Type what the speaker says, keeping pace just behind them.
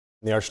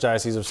The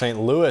Archdiocese of St.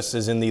 Louis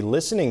is in the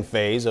listening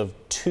phase of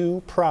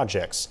two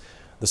projects,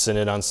 the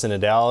Synod on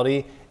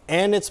Synodality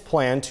and its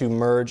plan to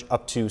merge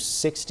up to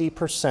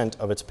 60%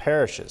 of its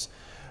parishes.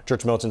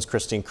 Church Militant's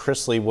Christine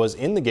Chrisley was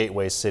in the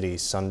Gateway City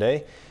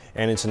Sunday,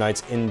 and in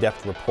tonight's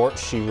in-depth report,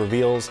 she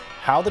reveals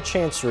how the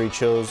Chancery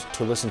chose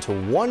to listen to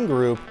one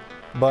group,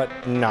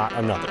 but not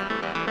another.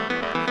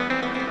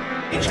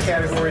 Each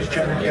category is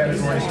gender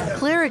categories.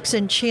 Clerics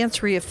and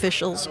Chancery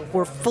officials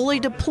were fully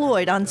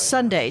deployed on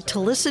Sunday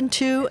to listen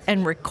to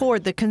and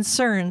record the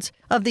concerns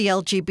of the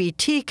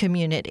LGBT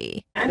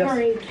community. I'm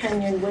Maureen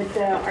Kenyon with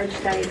the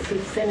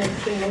Archdiocese Synod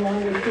team,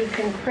 along with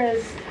Deacon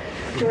Chris,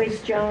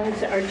 Joyce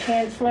Jones, our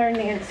Chancellor,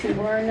 Nancy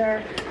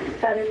Werner,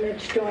 Father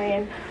Mitch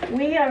Doyen.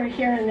 We are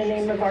here in the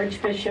name of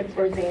Archbishop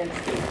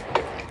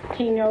Brzezinski.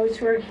 He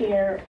knows we're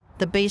here.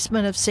 The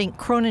basement of St.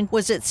 Cronin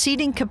was at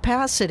seating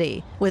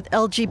capacity with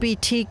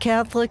LGBT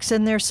Catholics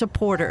and their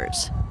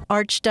supporters.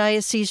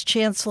 Archdiocese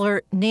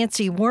Chancellor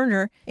Nancy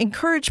Werner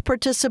encouraged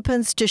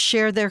participants to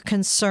share their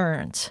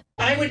concerns.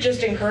 I would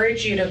just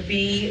encourage you to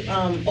be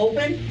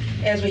open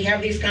as we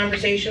have these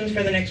conversations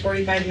for the next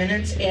 45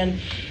 minutes. And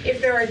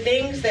if there are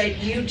things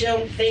that you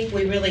don't think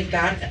we really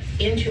got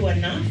into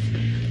enough,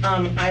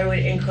 I would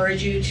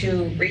encourage you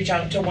to reach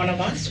out to one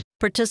of us.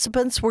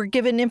 Participants were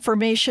given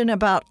information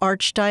about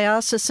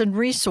archdiocesan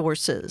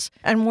resources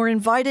and were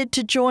invited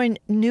to join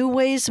New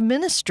Ways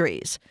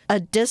Ministries, a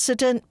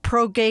dissident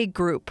pro-gay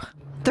group.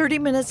 30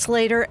 minutes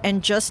later,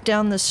 and just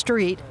down the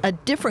street, a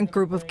different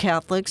group of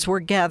Catholics were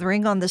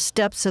gathering on the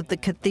steps of the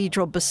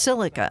Cathedral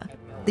Basilica.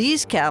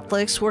 These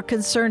Catholics were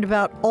concerned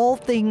about all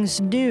things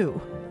new.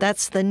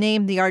 That's the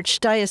name the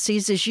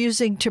Archdiocese is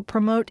using to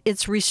promote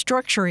its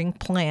restructuring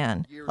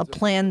plan, a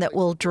plan that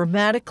will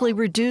dramatically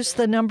reduce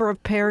the number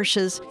of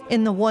parishes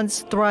in the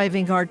once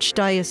thriving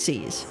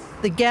Archdiocese.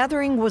 The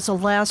gathering was a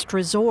last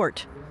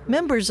resort.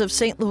 Members of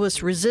St.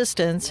 Louis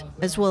Resistance,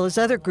 as well as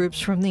other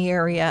groups from the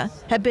area,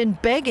 have been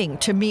begging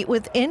to meet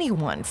with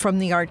anyone from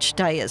the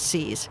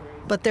Archdiocese,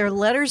 but their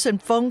letters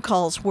and phone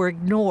calls were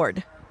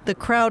ignored. The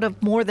crowd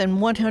of more than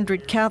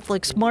 100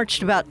 Catholics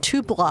marched about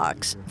 2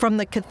 blocks from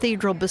the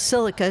Cathedral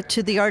Basilica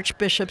to the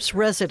Archbishop's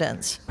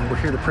residence. We're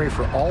here to pray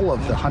for all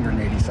of the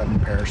 187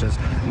 parishes,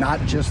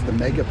 not just the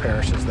mega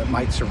parishes that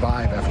might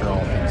survive after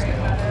all things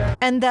get.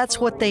 And that's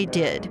what they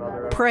did,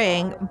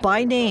 praying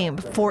by name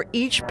for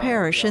each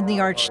parish in the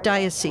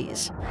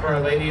Archdiocese. For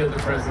Our Lady of the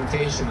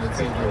Presentation in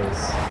St.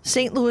 Louis.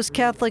 St. Louis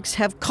Catholics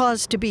have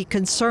cause to be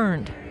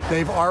concerned.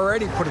 They've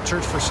already put a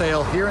church for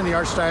sale here in the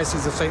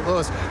Archdiocese of St.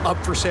 Louis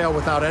up for sale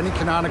without any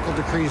canonical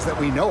decrees that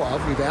we know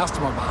of. We've asked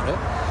them about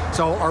it.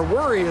 So our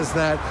worry is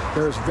that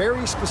there's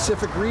very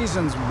specific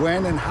reasons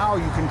when and how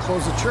you can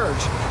close a church.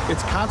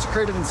 It's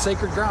consecrated in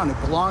sacred ground.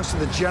 It belongs to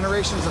the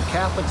generations of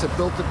Catholics that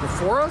built it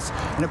before us,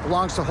 and it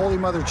belongs to Holy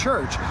Mother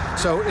Church.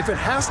 So if it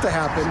has to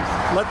happen,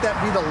 let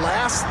that be the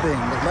last thing,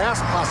 the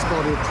last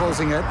possibility of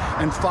closing it,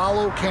 and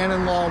follow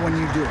canon law when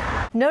you do it.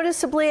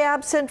 Noticeably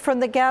absent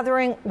from the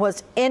gathering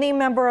was any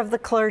member of the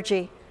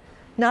clergy.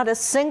 Not a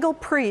single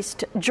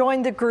priest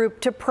joined the group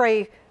to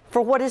pray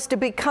for what is to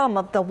become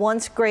of the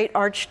once great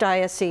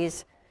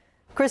Archdiocese.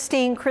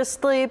 Christine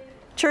Chrisley,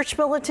 Church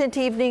Militant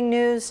Evening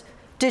News,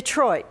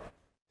 Detroit.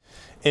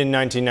 In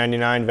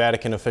 1999,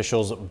 Vatican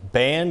officials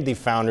banned the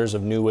founders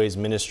of New Ways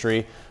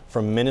Ministry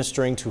from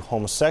ministering to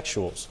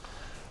homosexuals.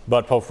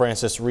 But Pope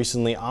Francis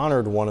recently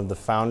honored one of the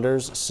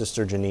founders,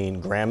 Sister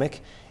Janine Gramick,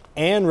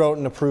 and wrote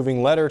an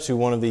approving letter to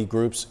one of the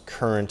group's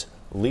current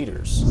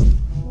leaders.